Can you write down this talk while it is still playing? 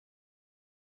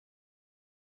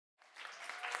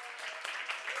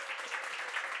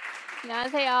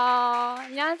안녕하세요.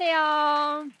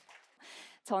 안녕하세요.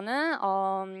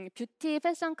 저는 뷰티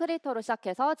패션 크리에이터로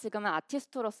시작해서 지금은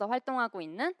아티스트로서 활동하고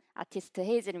있는 아티스트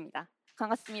헤이즐입니다.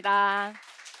 반갑습니다.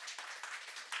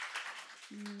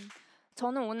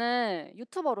 저는 오늘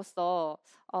유튜버로서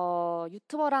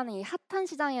유튜버라는 이 핫한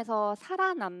시장에서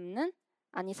살아남고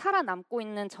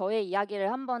있는 저의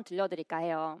이야기를 한번 들려드릴까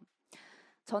해요.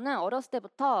 저는 어렸을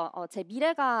때부터 제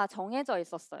미래가 정해져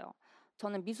있었어요.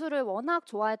 저는 미술을 워낙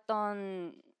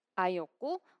좋아했던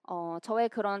아이였고 저의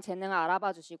그런 재능을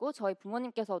알아봐 주시고 저희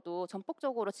부모님께서도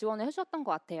전폭적으로 지원을 해주셨던 것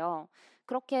같아요.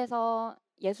 그렇게 해서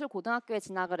예술고등학교에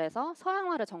진학을 해서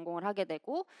서양화를 전공을 하게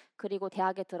되고 그리고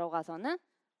대학에 들어가서는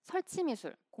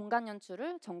설치미술,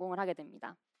 공간연출을 전공을 하게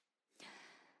됩니다.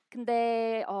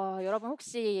 근데 여러분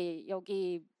혹시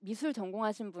여기 미술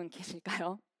전공하신 분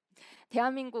계실까요?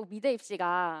 대한민국 미대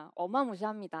입시가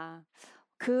어마무시합니다.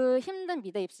 그 힘든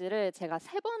미대 입시를 제가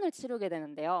 3번을 치르게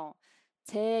되는데요.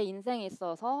 제 인생에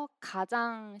있어서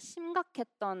가장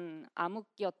심각했던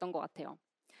암흑기였던 것 같아요.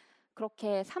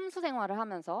 그렇게 삼수 생활을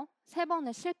하면서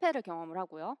 3번의 실패를 경험을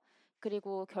하고요.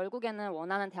 그리고 결국에는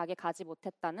원하는 대학에 가지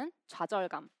못했다는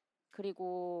좌절감,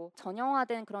 그리고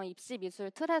전형화된 그런 입시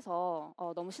미술 틀에서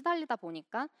너무 시달리다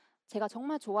보니까 제가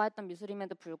정말 좋아했던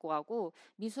미술임에도 불구하고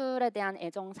미술에 대한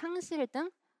애정 상실 등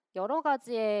여러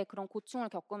가지의 그런 고충을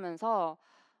겪으면서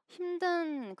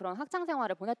힘든 그런 학창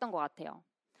생활을 보냈던 것 같아요.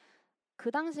 그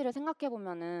당시를 생각해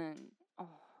보면은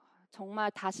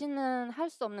정말 다시는 할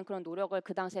수 없는 그런 노력을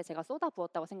그 당시에 제가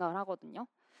쏟아부었다고 생각을 하거든요.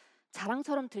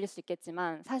 자랑처럼 들릴 수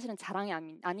있겠지만 사실은 자랑이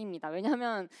아닙니다.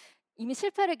 왜냐하면 이미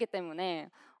실패를 했기 때문에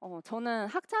저는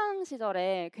학창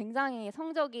시절에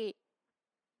성적이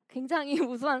굉장히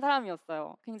우수한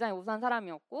사람이었어요. 굉장히 우수한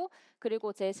사람이었고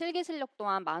그리고 제 실기 실력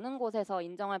또한 많은 곳에서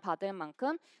인정을 받을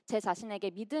만큼 제 자신에게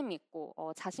믿음이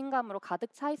있고 자신감으로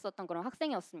가득 차 있었던 그런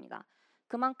학생이었습니다.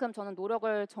 그만큼 저는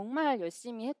노력을 정말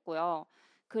열심히 했고요.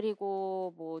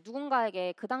 그리고 뭐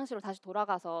누군가에게 그 당시로 다시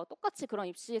돌아가서 똑같이 그런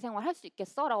입시 생활 할 수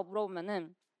있겠어? 라고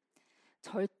물어보면은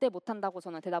절대 못한다고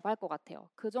저는 대답할 것 같아요.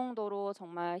 그 정도로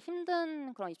정말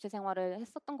힘든 그런 입시 생활을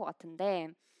했었던 것 같은데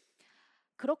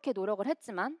그렇게 노력을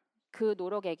했지만 그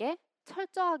노력에게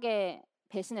철저하게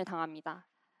배신을 당합니다.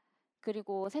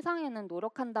 그리고 세상에는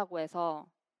노력한다고 해서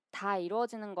다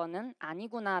이루어지는 거는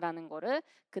아니구나라는 거를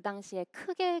그 당시에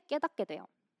크게 깨닫게 돼요.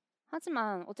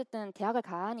 하지만 어쨌든 대학을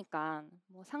가야 하니까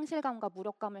뭐 상실감과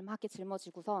무력감을 막 이렇게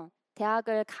짊어지고서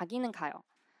대학을 가기는 가요.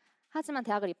 하지만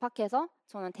대학을 입학해서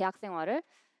저는 대학 생활을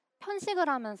편식을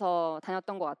하면서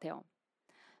다녔던 것 같아요.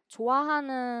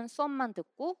 좋아하는 수업만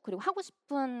듣고 그리고 하고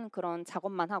싶은 그런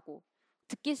작업만 하고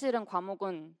듣기 싫은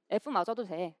과목은 F 맞아도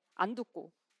돼. 안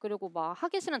듣고 그리고 막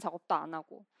하기 싫은 작업도 안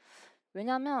하고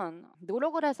왜냐면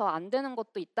노력을 해서 안 되는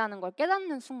것도 있다는 걸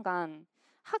깨닫는 순간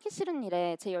하기 싫은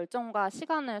일에 제 열정과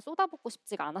시간을 쏟아붓고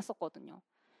싶지가 않았었거든요.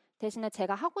 대신에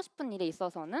제가 하고 싶은 일에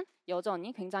있어서는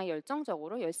여전히 굉장히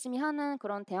열정적으로 열심히 하는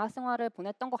그런 대학 생활을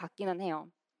보냈던 것 같기는 해요.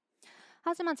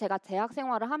 하지만 제가 대학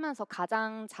생활을 하면서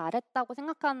가장 잘했다고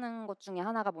생각하는 것 중에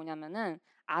하나가 뭐냐면은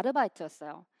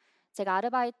아르바이트였어요. 제가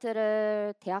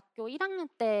아르바이트를 대학교 1학년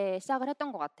때 시작을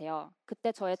했던 것 같아요.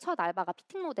 그때 저의 첫 알바가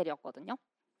피팅 모델이었거든요.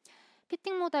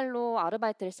 피팅 모델로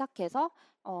아르바이트를 시작해서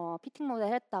피팅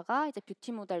모델 했다가 이제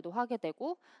뷰티 모델도 하게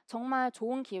되고 정말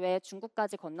좋은 기회에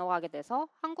중국까지 건너가게 돼서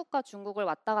한국과 중국을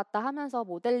왔다 갔다 하면서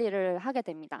모델 일을 하게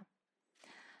됩니다.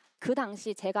 그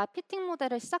당시 제가 피팅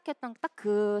모델을 시작했던 딱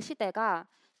그 시대가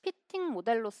피팅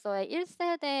모델로서의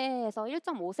 1세대에서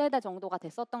 1.5세대 정도가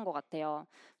됐었던 것 같아요.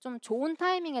 좀 좋은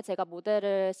타이밍에 제가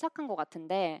모델을 시작한 것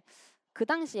같은데 그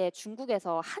당시에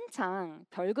중국에서 한창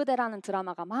별그대라는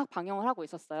드라마가 막 방영을 하고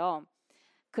있었어요.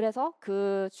 그래서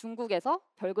그 중국에서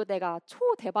별그대가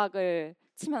초대박을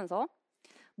치면서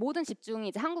모든 집중이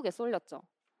이제 한국에 쏠렸죠.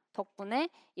 덕분에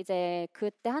이제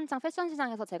그때 한창 패션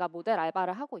시장에서 제가 모델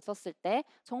알바를 하고 있었을 때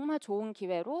정말 좋은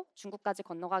기회로 중국까지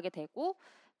건너가게 되고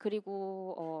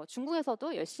그리고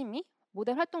중국에서도 열심히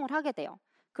모델 활동을 하게 돼요.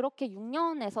 그렇게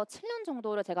 6년에서 7년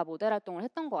정도를 제가 모델 활동을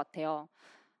했던 것 같아요.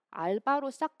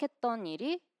 알바로 시작했던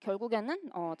일이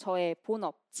결국에는 저의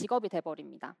본업, 직업이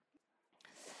돼버립니다.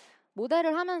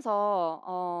 모델을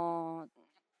하면서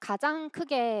가장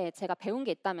크게 제가 배운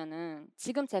게 있다면은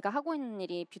지금 제가 하고 있는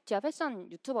일이 뷰티와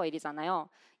패션 유튜버 일이잖아요.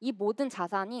 이 모든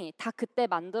자산이 다 그때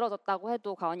만들어졌다고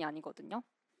해도 과언이 아니거든요.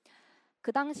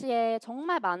 그 당시에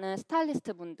정말 많은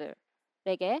스타일리스트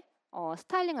분들에게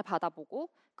스타일링을 받아보고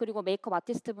그리고 메이크업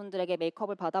아티스트 분들에게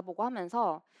메이크업을 받아보고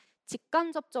하면서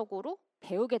직간접적으로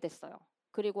배우게 됐어요.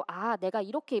 그리고 내가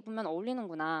이렇게 입으면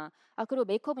어울리는구나. 그리고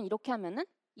메이크업은 이렇게 하면은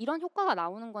이런 효과가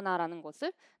나오는구나라는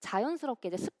것을 자연스럽게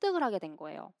이제 습득을 하게 된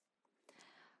거예요.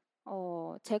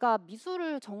 제가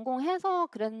미술을 전공해서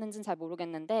그랬는지는 잘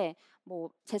모르겠는데 뭐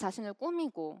제 자신을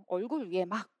꾸미고 얼굴 위에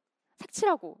막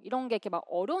색칠하고 이런 게 이렇게 막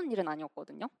어려운 일은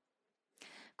아니었거든요.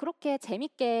 그렇게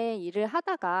재밌게 일을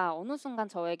하다가 어느 순간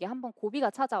저에게 한번 고비가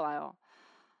찾아와요.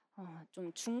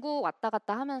 좀 중국 왔다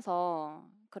갔다 하면서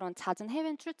그런 잦은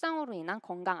해외 출장으로 인한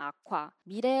건강 악화,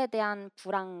 미래에 대한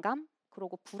불안감,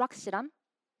 그리고 불확실함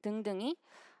등등이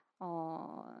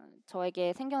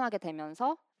저에게 생겨나게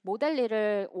되면서 모델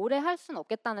일을 오래 할 수는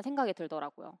없겠다는 생각이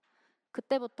들더라고요.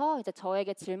 그때부터 이제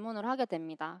저에게 질문을 하게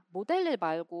됩니다. 모델 일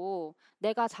말고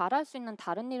내가 잘할 수 있는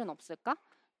다른 일은 없을까?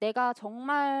 내가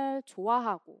정말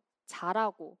좋아하고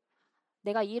잘하고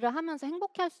내가 일을 하면서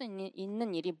행복해 할 수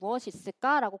있는 일이 무엇이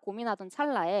있을까라고 고민하던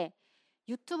찰나에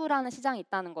유튜브라는 시장이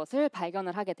있다는 것을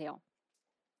발견을 하게 돼요.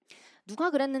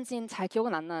 누가 그랬는지는 잘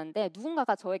기억은 안 나는데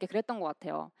누군가가 저에게 그랬던 것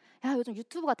같아요. 야, 요즘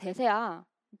유튜브가 대세야.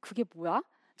 그게 뭐야?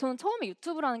 저는 처음에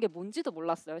유튜브라는 게 뭔지도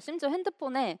몰랐어요. 심지어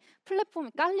핸드폰에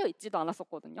플랫폼이 깔려 있지도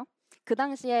않았었거든요. 그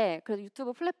당시에 그래서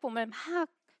유튜브 플랫폼을 막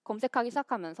검색하기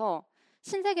시작하면서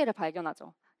신세계를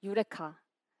발견하죠. 유레카.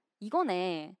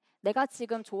 이거네. 내가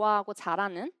지금 좋아하고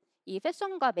잘하는 이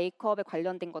패션과 메이크업에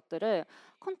관련된 것들을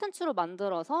콘텐츠로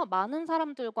만들어서 많은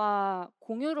사람들과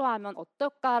공유를 하면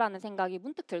어떨까라는 생각이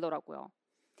문득 들더라고요.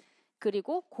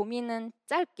 그리고 고민은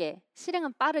짧게,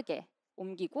 실행은 빠르게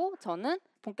옮기고 저는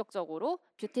본격적으로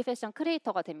뷰티 패션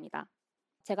크리에이터가 됩니다.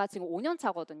 제가 지금 5년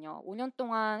차거든요. 5년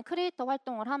동안 크리에이터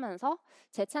활동을 하면서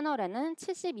제 채널에는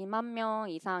 72만 명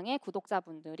이상의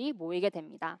구독자분들이 모이게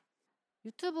됩니다.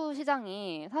 유튜브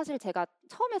시장이 사실 제가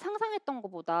처음에 상상했던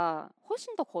것보다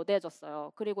훨씬 더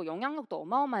거대해졌어요. 그리고 영향력도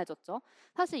어마어마해졌죠.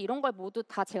 사실 이런 걸 모두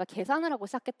다 제가 계산을 하고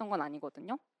시작했던 건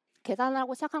아니거든요. 계산을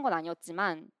하고 시작한 건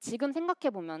아니었지만 지금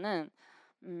생각해 보면은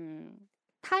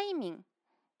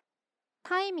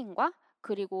타이밍과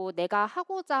그리고 내가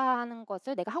하고자 하는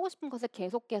것을 내가 하고 싶은 것을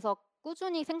계속해서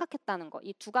꾸준히 생각했다는 거,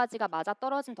 이 두 가지가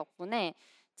맞아떨어진 덕분에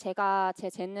제가 제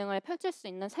재능을 펼칠 수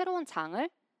있는 새로운 장을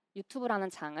유튜브라는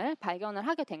장을 발견을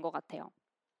하게 된 것 같아요.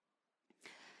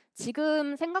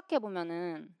 지금 생각해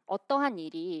보면은 어떠한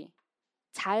일이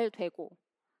잘 되고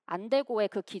안 되고의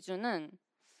그 기준은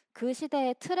그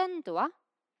시대의 트렌드와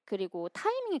그리고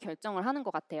타이밍이 결정을 하는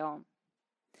것 같아요.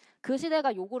 그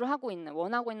시대가 요구를 하고 있는,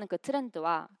 원하고 있는 그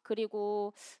트렌드와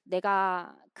그리고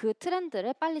내가 그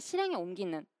트렌드를 빨리 실행에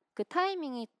옮기는 그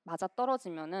타이밍이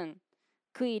맞아떨어지면은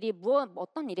그 일이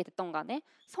어떤 일이 됐던 간에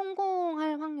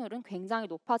성공할 확률은 굉장히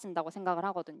높아진다고 생각을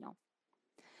하거든요.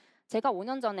 제가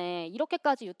 5년 전에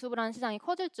이렇게까지 유튜브라는 시장이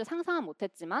커질 줄 상상은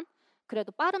못했지만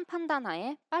그래도 빠른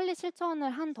판단하에 빨리 실천을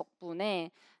한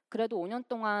덕분에 그래도 5년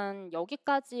동안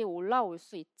여기까지 올라올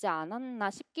수 있지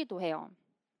않았나 싶기도 해요.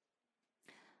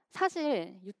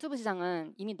 사실 유튜브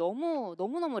시장은 이미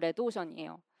너무너무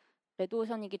레드오션이에요.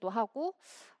 레드오션이기도 하고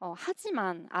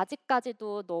하지만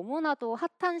아직까지도 너무나도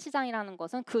핫한 시장이라는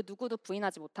것은 그 누구도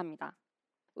부인하지 못합니다.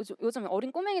 요즘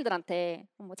어린 꼬맹이들한테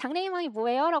뭐 장래희망이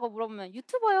뭐예요? 라고 물어보면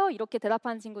유튜버요 이렇게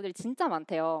대답하는 친구들이 진짜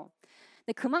많대요.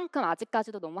 근데 그만큼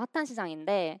아직까지도 너무 핫한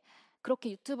시장인데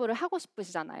그렇게 유튜브를 하고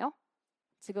싶으시잖아요.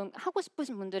 지금 하고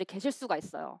싶으신 분들이 계실 수가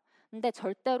있어요. 근데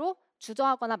절대로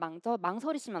주저하거나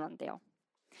망설이시면 안 돼요.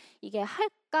 이게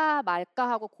할까 말까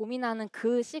하고 고민하는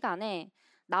그 시간에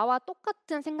나와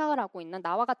똑같은 생각을 하고 있는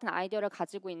나와 같은 아이디어를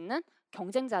가지고 있는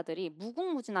경쟁자들이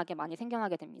무궁무진하게 많이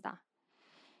생겨나게 됩니다.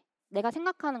 내가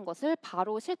생각하는 것을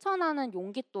바로 실천하는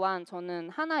용기 또한 저는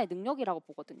하나의 능력이라고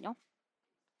보거든요.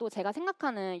 또 제가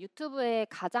생각하는 유튜브의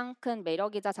가장 큰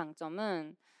매력이자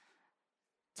장점은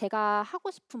제가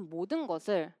하고 싶은 모든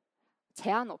것을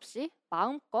제한 없이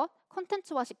마음껏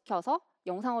컨텐츠화 시켜서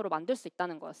영상으로 만들 수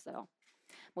있다는 거였어요.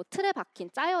 뭐 틀에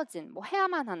박힌 짜여진 뭐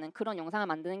해야만 하는 그런 영상을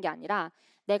만드는 게 아니라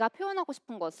내가 표현하고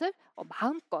싶은 것을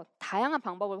마음껏 다양한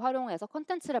방법을 활용해서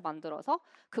컨텐츠를 만들어서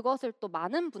그것을 또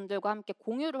많은 분들과 함께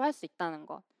공유를 할 수 있다는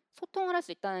것, 소통을 할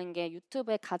수 있다는 게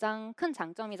유튜브의 가장 큰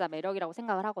장점이자 매력이라고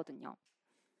생각을 하거든요.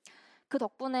 그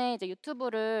덕분에 이제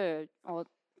유튜브를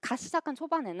같이 시작한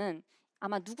초반에는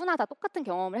아마 누구나 다 똑같은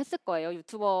경험을 했을 거예요.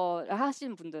 유튜버를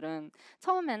하시는 분들은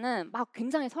처음에는 막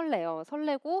굉장히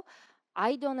설레고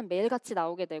아이디어는 매일같이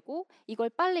나오게 되고 이걸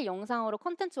빨리 영상으로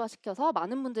콘텐츠화 시켜서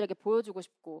많은 분들에게 보여주고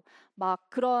싶고 막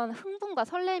그런 흥분과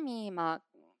설렘이 막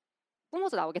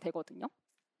뿜어져 나오게 되거든요.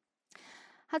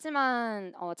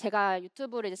 하지만 제가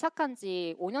유튜브를 이제 시작한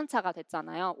지 5년 차가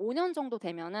됐잖아요. 5년 정도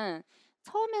되면은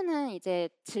처음에는 이제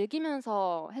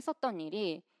즐기면서 했었던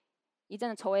일이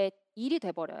이제는 저의 일이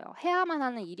돼버려요. 해야만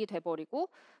하는 일이 돼버리고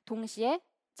동시에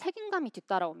책임감이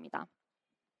뒤따라옵니다.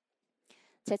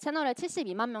 제 채널에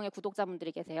 72만 명의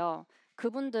구독자분들이 계세요.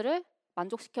 그분들을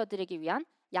만족시켜드리기 위한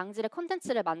양질의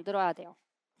컨텐츠를 만들어야 돼요.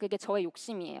 그게 저의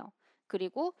욕심이에요.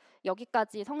 그리고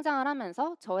여기까지 성장을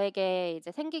하면서 저에게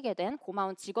이제 생기게 된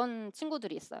고마운 직원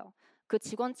친구들이 있어요. 그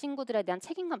직원 친구들에 대한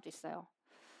책임감도 있어요.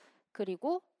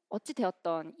 그리고 어찌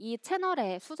되었던 이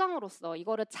채널의 수장으로서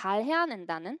이거를 잘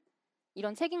해야낸다는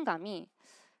이런 책임감이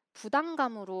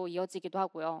부담감으로 이어지기도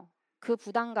하고요. 그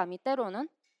부담감이 때로는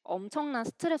엄청난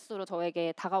스트레스로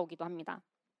저에게 다가오기도 합니다.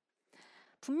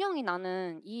 분명히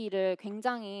나는 이 일을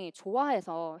굉장히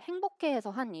좋아해서 행복해해서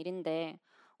한 일인데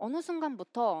어느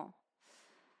순간부터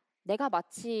내가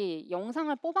마치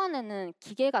영상을 뽑아내는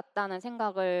기계 같다는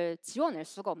생각을 지워낼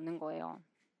수가 없는 거예요.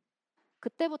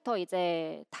 그때부터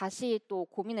이제 다시 또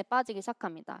고민에 빠지기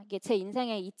시작합니다. 이게 제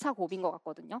인생의 2차 고비인 것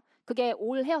같거든요. 그게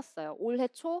올해였어요. 올해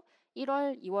초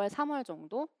 1월, 2월, 3월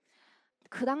정도?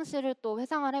 그 당시를 또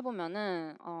회상을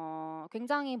해보면은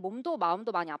굉장히 몸도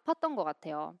마음도 많이 아팠던 것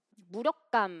같아요.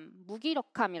 무력감,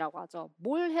 무기력함이라고 하죠.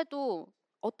 뭘 해도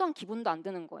어떤 기분도 안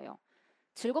드는 거예요.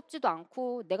 즐겁지도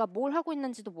않고 내가 뭘 하고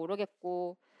있는지도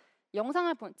모르겠고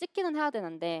영상을 찍기는 해야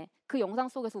되는데 그 영상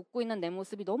속에서 웃고 있는 내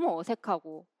모습이 너무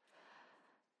어색하고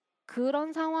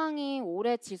그런 상황이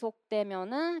오래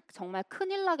지속되면은 정말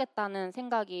큰일 나겠다는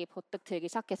생각이 버뜩 들기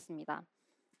시작했습니다.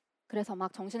 그래서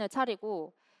막 정신을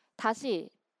차리고 다시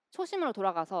초심으로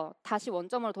돌아가서 다시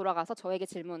원점으로 돌아가서 저에게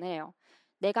질문해요.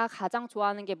 내가 가장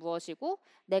좋아하는 게 무엇이고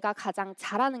내가 가장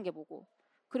잘하는 게 뭐고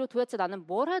그리고 도대체 나는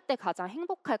뭘 할 때 가장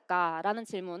행복할까라는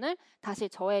질문을 다시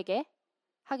저에게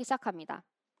하기 시작합니다.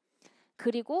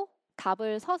 그리고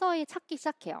답을 서서히 찾기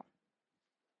시작해요.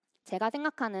 제가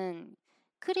생각하는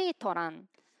크리에이터란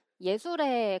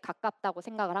예술에 가깝다고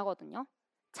생각을 하거든요.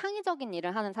 창의적인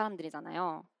일을 하는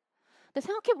사람들이잖아요. 근데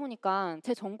생각해보니까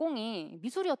제 전공이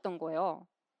미술이었던 거예요.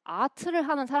 아트를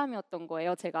하는 사람이었던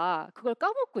거예요. 제가 그걸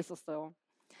까먹고 있었어요.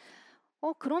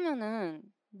 그러면은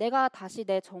내가 다시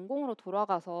내 전공으로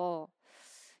돌아가서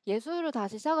예술을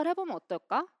다시 시작을 해보면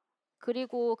어떨까?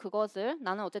 그리고 그것을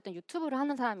나는 어쨌든 유튜브를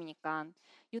하는 사람이니까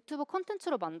유튜브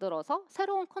콘텐츠로 만들어서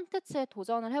새로운 콘텐츠에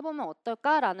도전을 해보면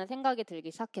어떨까라는 생각이 들기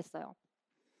시작했어요.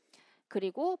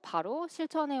 그리고 바로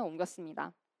실천에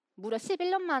옮겼습니다. 무려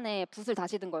 11년 만에 붓을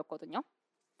다시 든 거였거든요.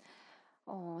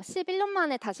 11년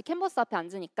만에 다시 캔버스 앞에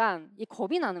앉으니까 이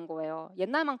겁이 나는 거예요.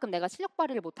 옛날만큼 내가 실력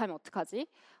발휘를 못하면 어떡하지?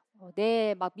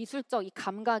 내 막 미술적 이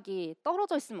감각이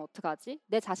떨어져 있으면 어떡하지?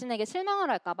 내 자신에게 실망을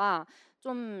할까 봐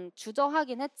좀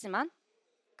주저하긴 했지만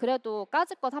그래도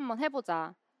까짓것 한번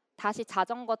해보자. 다시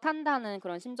자전거 탄다는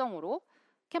그런 심정으로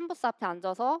캔버스 앞에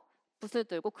앉아서 붓을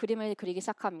들고 그림을 그리기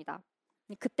시작합니다.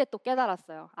 그때 또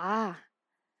깨달았어요.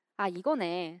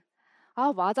 이거네.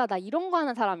 맞아. 나 이런 거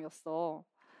하는 사람이었어.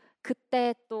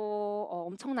 그때 또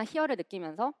엄청난 희열을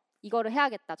느끼면서 이거를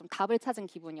해야겠다. 좀 답을 찾은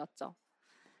기분이었죠.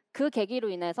 그 계기로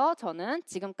인해서 저는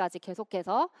지금까지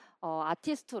계속해서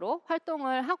아티스트로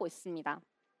활동을 하고 있습니다.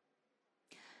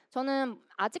 저는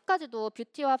아직까지도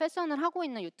뷰티와 패션을 하고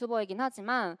있는 유튜버이긴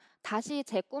하지만 다시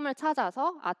제 꿈을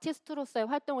찾아서 아티스트로서의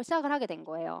활동을 시작을 하게 된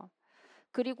거예요.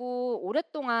 그리고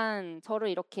오랫동안 저를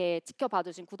이렇게 지켜봐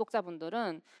주신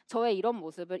구독자분들은 저의 이런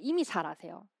모습을 이미 잘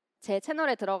아세요. 제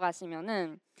채널에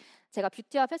들어가시면은 제가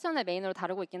뷰티와 패션을 메인으로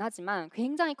다루고 있긴 하지만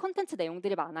굉장히 컨텐츠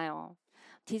내용들이 많아요.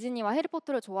 디즈니와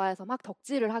해리포터를 좋아해서 막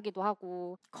덕질을 하기도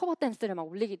하고 커버 댄스를 막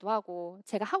올리기도 하고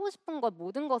제가 하고 싶은 것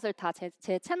모든 것을 다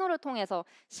제 채널을 통해서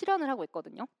실현을 하고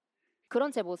있거든요.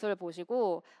 그런 제 모습을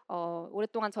보시고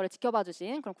오랫동안 저를 지켜봐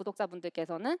주신 그런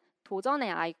구독자분들께서는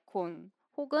도전의 아이콘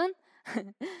혹은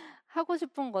하고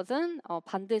싶은 것은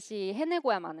반드시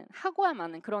해내고야만은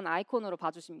하고야만은 그런 아이콘으로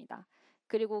봐주십니다.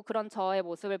 그리고 그런 저의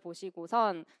모습을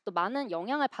보시고선 또 많은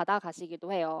영향을 받아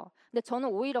가시기도 해요. 근데 저는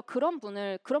오히려 그런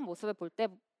모습을 볼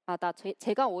때마다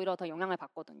제가 오히려 더 영향을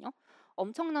받거든요.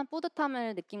 엄청난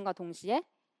뿌듯함을 느낌과 동시에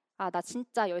나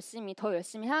진짜 더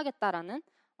열심히 해야겠다라는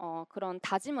그런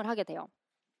다짐을 하게 돼요.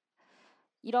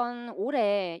 이런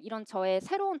저의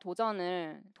새로운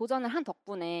도전을 한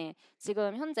덕분에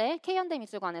지금 현재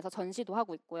K현대미술관에서 전시도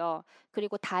하고 있고요.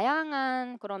 그리고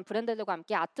다양한 그런 브랜드들과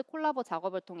함께 아트 콜라보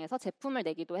작업을 통해서 제품을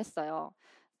내기도 했어요.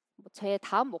 제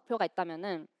다음 목표가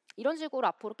있다면은 이런 식으로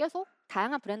앞으로 계속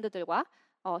다양한 브랜드들과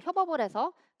협업을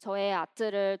해서 저의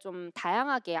아트를 좀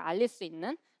다양하게 알릴 수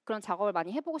있는 그런 작업을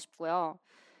많이 해보고 싶고요.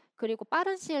 그리고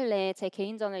빠른 시일 내에 제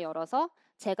개인전을 열어서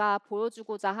제가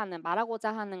보여주고자 하는,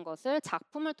 말하고자 하는 것을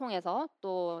작품을 통해서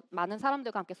또 많은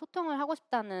사람들과 함께 소통을 하고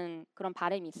싶다는 그런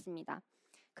바람이 있습니다.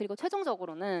 그리고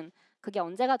최종적으로는 그게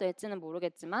언제가 될지는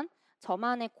모르겠지만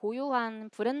저만의 고유한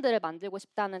브랜드를 만들고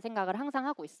싶다는 생각을 항상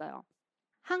하고 있어요.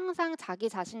 항상 자기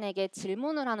자신에게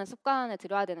질문을 하는 습관을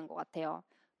들여야 되는 것 같아요.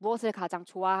 무엇을 가장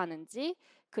좋아하는지,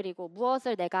 그리고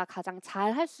무엇을 내가 가장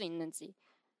잘 할 수 있는지,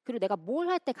 그리고 내가 뭘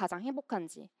할 때 가장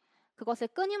행복한지 그것을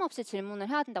끊임없이 질문을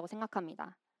해야 된다고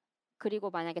생각합니다. 그리고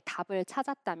만약에 답을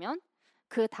찾았다면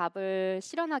그 답을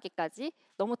실현하기까지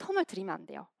너무 텀을 들이면 안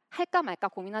돼요. 할까 말까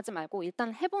고민하지 말고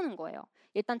일단 해보는 거예요.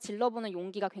 일단 질러보는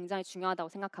용기가 굉장히 중요하다고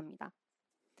생각합니다.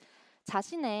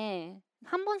 자신의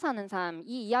한 번 사는 삶,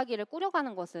 이 이야기를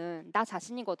꾸려가는 것은 나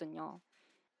자신이거든요.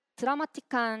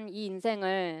 드라마틱한 이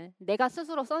인생을 내가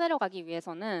스스로 써내려가기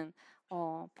위해서는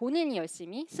본인이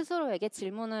열심히 스스로에게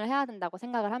질문을 해야 된다고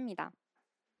생각을 합니다.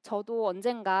 저도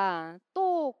언젠가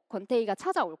또 권태기가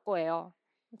찾아올 거예요.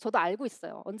 저도 알고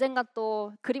있어요. 언젠가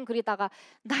또 그림 그리다가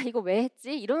나 이거 왜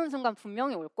했지? 이러는 순간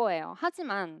분명히 올 거예요.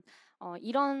 하지만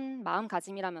이런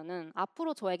마음가짐이라면은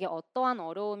앞으로 저에게 어떠한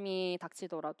어려움이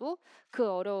닥치더라도 그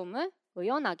어려움을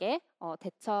의연하게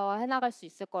대처해 나갈 수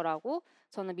있을 거라고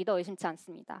저는 믿어 의심치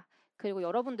않습니다. 그리고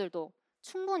여러분들도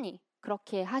충분히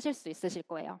그렇게 하실 수 있으실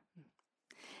거예요.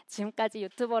 지금까지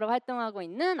유튜버로 활동하고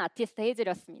있는 아티스트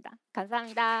헤이즐이었습니다.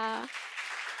 감사합니다.